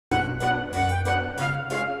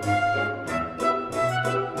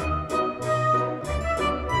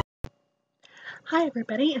Hi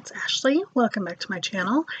everybody, it's Ashley. Welcome back to my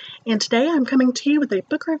channel, and today I'm coming to you with a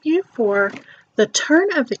book review for The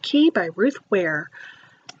Turn of the Key by Ruth Ware.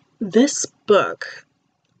 This book,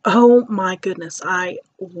 oh my goodness, I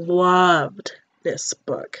loved this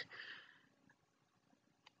book.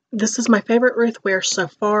 This is my favorite Ruth Ware so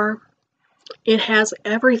far. It has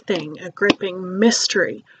everything: a gripping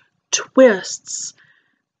mystery, twists,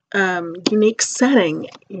 unique setting,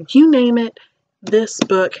 you name it, this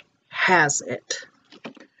book has it.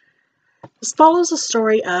 This follows the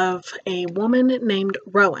story of a woman named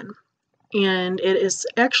Rowan, and it is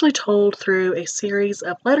actually told through a series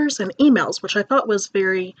of letters and emails, which I thought was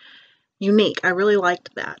very unique. I really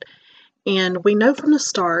liked that. And we know from the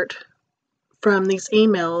start, from these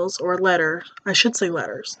emails or letters, I should say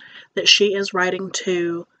letters, that she is writing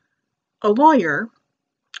to a lawyer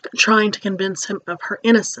trying to convince him of her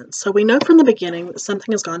innocence. So we know from the beginning that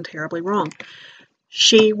something has gone terribly wrong.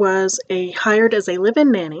 She was hired as a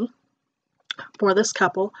live-in nanny for this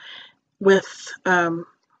couple with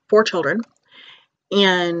 4 children,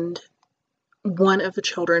 and one of the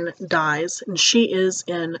children dies, and she is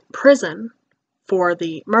in prison for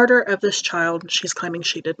the murder of this child. She's claiming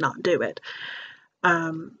she did not do it.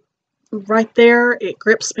 Right there, it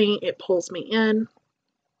grips me, it pulls me in,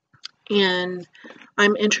 and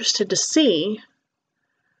I'm interested to see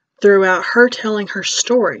throughout her telling her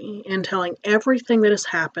story and telling everything that has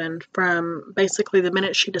happened from basically the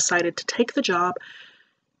minute she decided to take the job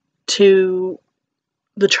to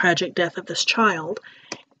the tragic death of this child.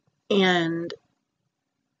 And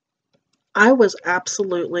I was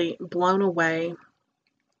absolutely blown away.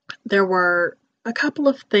 There were a couple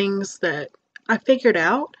of things that I figured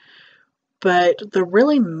out, but the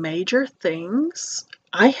really major things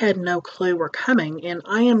I had no clue were coming, and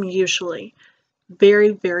I am usually very,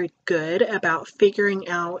 very good about figuring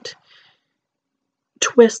out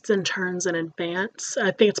twists and turns in advance.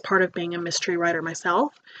 I think it's part of being a mystery writer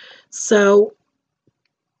myself. So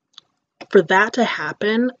for that to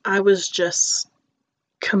happen, I was just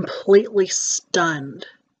completely stunned.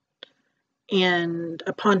 And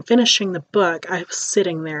upon finishing the book, I was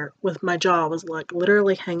sitting there with my jaw was like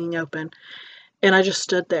literally hanging open, and I just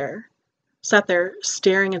sat there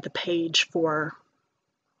staring at the page for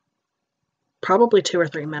probably 2 or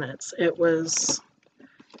 3 minutes. It was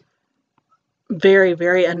very,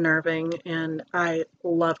 very unnerving, and I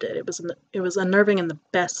loved it. It was unnerving in the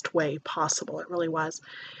best way possible. It really was.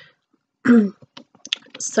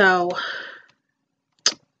 So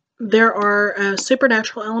there are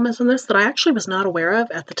supernatural elements in this that I actually was not aware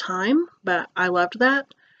of at the time, but I loved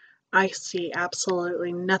that. I see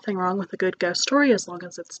absolutely nothing wrong with a good ghost story as long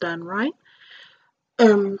as it's done right.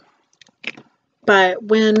 But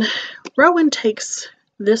when Rowan takes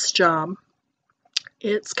this job,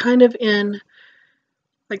 it's kind of in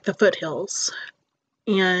like the foothills,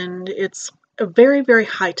 and it's a very, very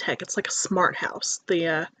high tech. It's like a smart house.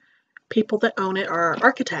 The people that own it are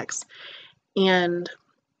architects, and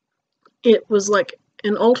it was like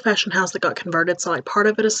an old-fashioned house that got converted. So like part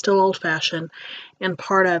of it is still old-fashioned, and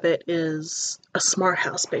part of it is a smart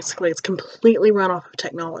house. Basically, it's completely run off of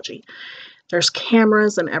technology. There's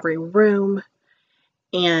cameras in every room,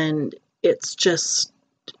 and it's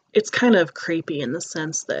kind of creepy in the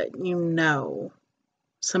sense that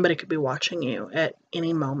somebody could be watching you at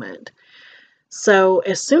any moment. So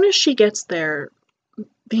as soon as she gets there,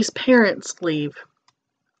 these parents leave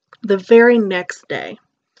the very next day,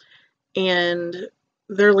 and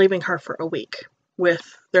they're leaving her for a week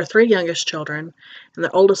with their 3 youngest children, and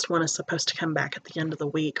the oldest one is supposed to come back at the end of the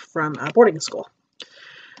week from boarding school.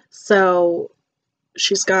 So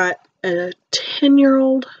she's got a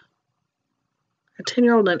 10-year-old and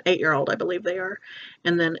an 8-year-old, I believe they are,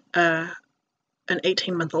 and then an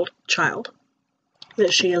 18-month-old child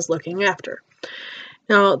that she is looking after.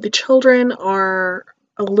 Now, the children are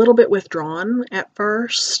a little bit withdrawn at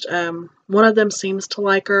first. One of them seems to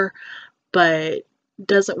like her, but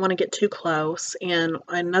doesn't want to get too close, and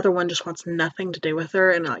another one just wants nothing to do with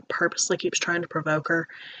her and like purposely keeps trying to provoke her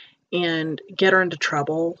and get her into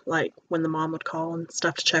trouble, like when the mom would call and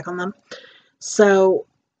stuff to check on them. So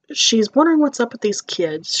she's wondering what's up with these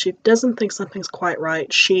kids. She doesn't think something's quite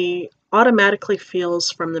right. She automatically feels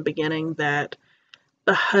from the beginning that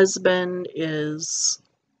the husband is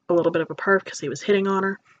a little bit of a perv because he was hitting on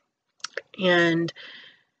her, and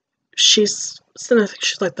she's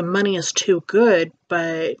like, the money is too good,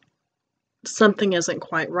 but something isn't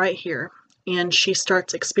quite right here. And she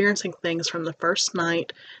starts experiencing things from the first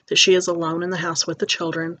night that she is alone in the house with the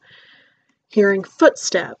children, hearing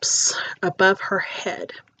footsteps above her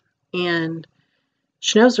head, and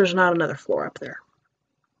she knows there's not another floor up there.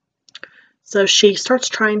 So she starts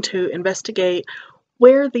trying to investigate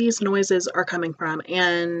where these noises are coming from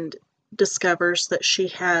and discovers that she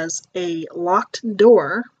has a locked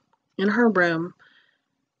door in her room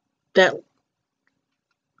that,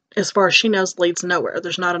 as far as she knows, leads nowhere.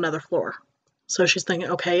 There's not another floor. So she's thinking,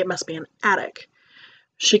 okay, it must be an attic.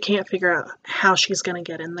 She can't figure out how she's going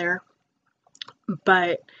to get in there.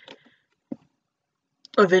 But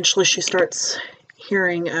eventually she starts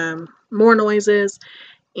hearing more noises,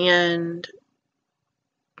 and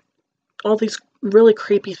all these really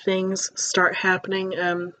creepy things start happening.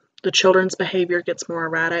 The children's behavior gets more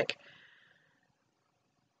erratic.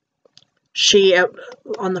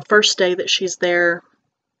 On the first day that she's there,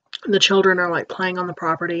 the children are like playing on the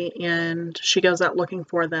property, and she goes out looking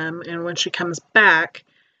for them, and when she comes back,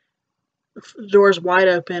 the door's wide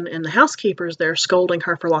open and the housekeeper's there scolding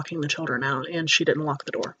her for locking the children out, and she didn't lock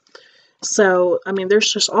the door. So, I mean,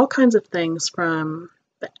 there's just all kinds of things from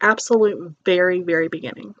the absolute very, very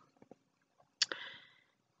beginning.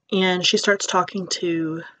 And she starts talking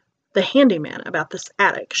to the handyman about this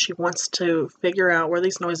attic. She wants to figure out where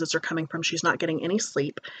these noises are coming from. She's not getting any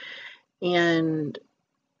sleep, and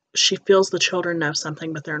she feels the children know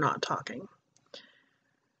something, but they're not talking.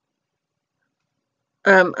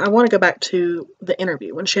 I want to go back to the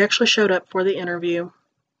interview. When she actually showed up for the interview,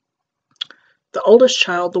 the oldest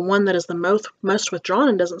child, the one that is the most withdrawn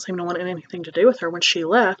and doesn't seem to want anything to do with her, when she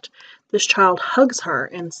left, this child hugs her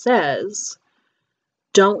and says,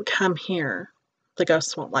 "Don't come here. The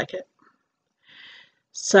ghosts won't like it."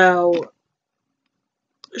 So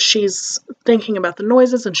she's thinking about the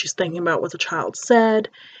noises, and she's thinking about what the child said,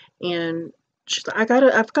 and she's like,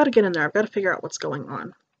 I've got to get in there. I've got to figure out what's going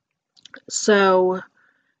on. So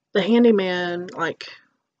the handyman, like,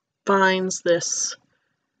 finds this,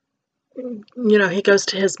 he goes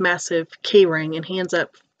to his massive key ring, and he ends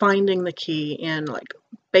up finding the key and, like,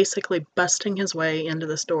 basically busting his way into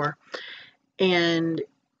this door. And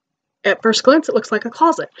at first glance, it looks like a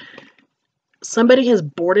closet. Somebody has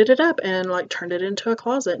boarded it up and, like, turned it into a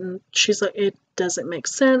closet. And she's like, it doesn't make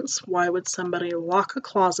sense. Why would somebody lock a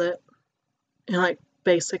closet and, like,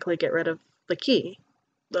 basically get rid of the key?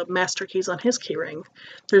 The master key's on his key ring.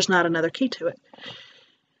 There's not another key to it.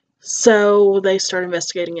 So they start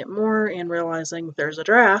investigating it more and realizing there's a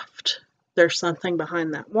draft. There's something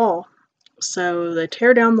behind that wall. So they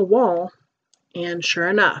tear down the wall, and sure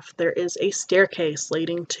enough, there is a staircase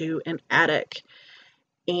leading to an attic.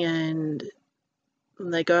 And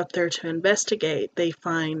when they go up there to investigate, they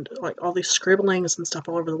find, like, all these scribblings and stuff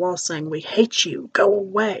all over the wall saying, "We hate you, go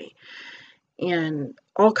away," and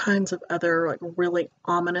all kinds of other, like, really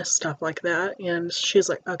ominous stuff like that. And she's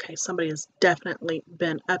like, okay, somebody has definitely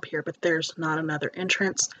been up here, but there's not another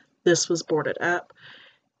entrance. This was boarded up.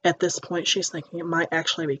 At this point, she's thinking it might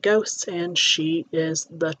actually be ghosts, and she is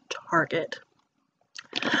the target.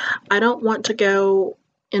 I don't want to go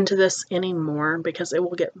into this anymore because it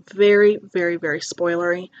will get very, very, very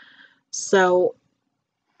spoilery. So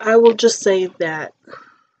I will just say that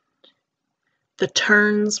the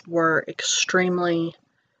turns were extremely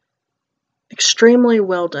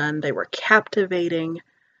well done. They were captivating.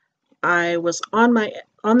 I was on the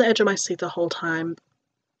edge of my seat the whole time.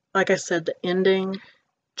 Like I said, the ending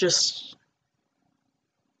just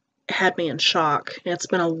had me in shock. It's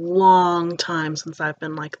been a long time since I've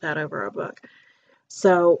been like that over a book.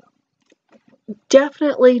 So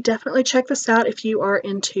definitely check this out if you are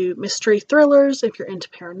into mystery thrillers, if you're into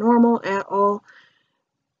paranormal at all.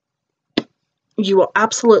 You will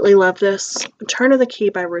absolutely love this. Turn of the Key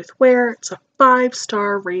by Ruth Ware. It's a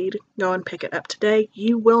 5-star read. Go and pick it up today.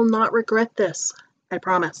 You will not regret this. I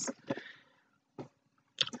promise.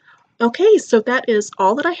 Okay, so that is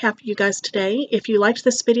all that I have for you guys today. If you liked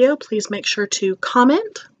this video, please make sure to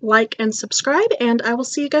comment, like, and subscribe, and I will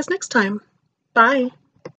see you guys next time. Bye.